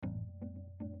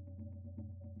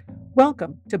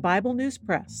Welcome to Bible News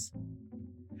Press.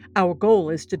 Our goal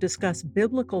is to discuss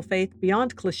biblical faith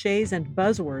beyond cliches and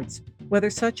buzzwords, whether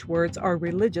such words are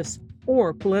religious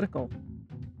or political.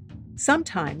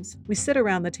 Sometimes we sit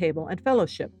around the table and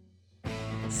fellowship.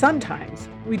 Sometimes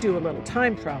we do a little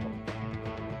time travel.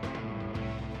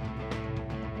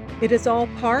 It is all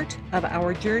part of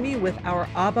our journey with our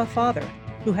Abba Father,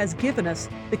 who has given us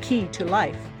the key to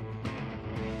life.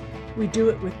 We do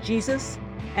it with Jesus,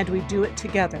 and we do it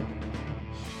together.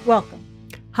 Welcome.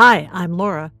 Hi, I'm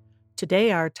Laura.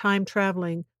 Today, our time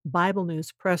traveling Bible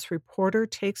News Press reporter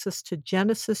takes us to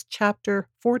Genesis chapter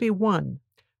 41.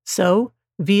 So,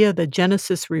 via the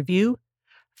Genesis Review,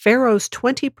 Pharaoh's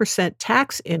 20%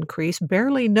 tax increase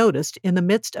barely noticed in the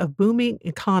midst of booming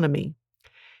economy.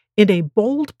 In a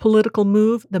bold political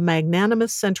move, the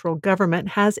magnanimous central government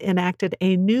has enacted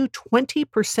a new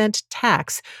 20%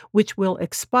 tax, which will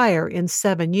expire in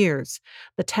 7 years.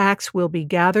 The tax will be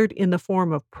gathered in the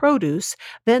form of produce,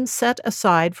 then set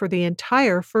aside for the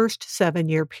entire first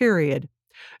 7-year period.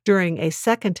 During a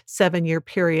second 7-year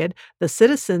period, the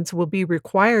citizens will be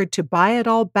required to buy it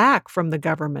all back from the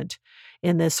government.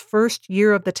 In this first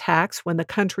year of the tax, when the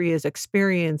country is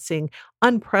experiencing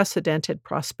unprecedented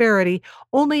prosperity,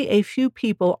 only a few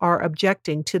people are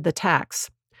objecting to the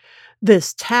tax.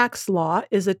 This tax law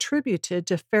is attributed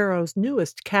to Pharaoh's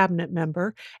newest cabinet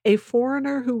member, a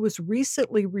foreigner who was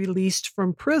recently released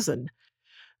from prison.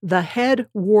 The head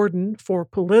warden for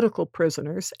political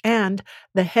prisoners and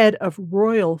the head of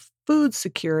royal food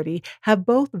security have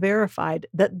both verified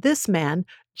that this man,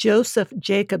 Joseph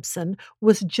Jacobson,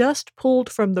 was just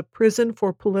pulled from the prison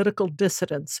for political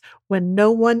dissidents when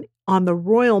no one on the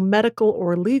royal medical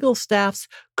or legal staffs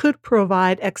could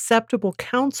provide acceptable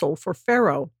counsel for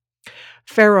Pharaoh.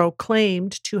 Pharaoh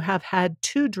claimed to have had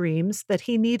 2 dreams that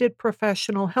he needed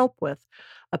professional help with.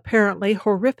 Apparently,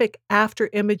 horrific after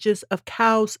images of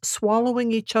cows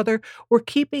swallowing each other were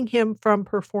keeping him from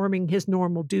performing his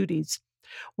normal duties.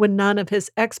 When none of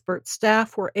his expert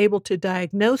staff were able to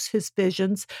diagnose his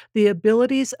visions, the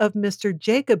abilities of Mr.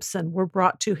 Jacobson were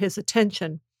brought to his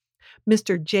attention.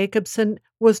 Mr. Jacobson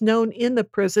was known in the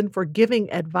prison for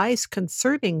giving advice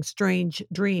concerning strange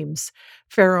dreams.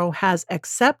 Pharaoh has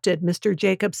accepted Mr.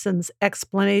 Jacobson's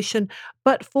explanation,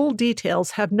 but full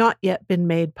details have not yet been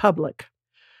made public.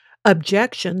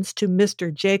 Objections to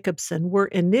Mr. Jacobson were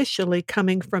initially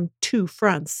coming from 2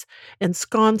 fronts.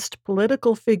 Ensconced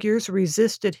political figures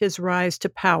resisted his rise to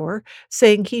power,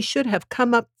 saying he should have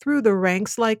come up through the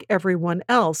ranks like everyone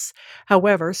else.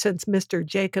 However, since Mr.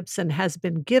 Jacobson has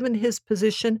been given his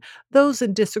position, those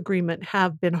in disagreement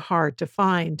have been hard to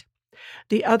find.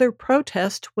 The other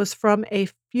protest was from a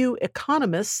few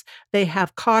economists. They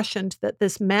have cautioned that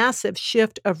this massive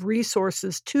shift of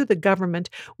resources to the government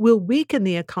will weaken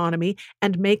the economy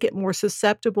and make it more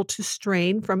susceptible to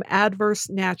strain from adverse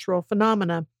natural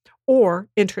phenomena or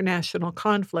international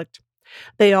conflict.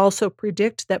 They also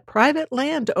predict that private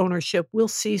land ownership will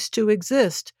cease to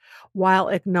exist. While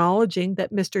acknowledging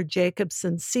that Mr.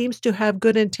 Jacobson seems to have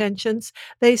good intentions,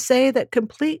 they say that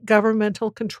complete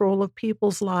governmental control of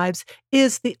people's lives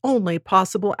is the only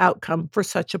possible outcome for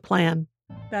such a plan.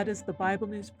 That is the Bible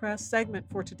News Press segment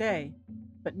for today,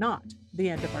 but not the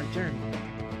end of our journey.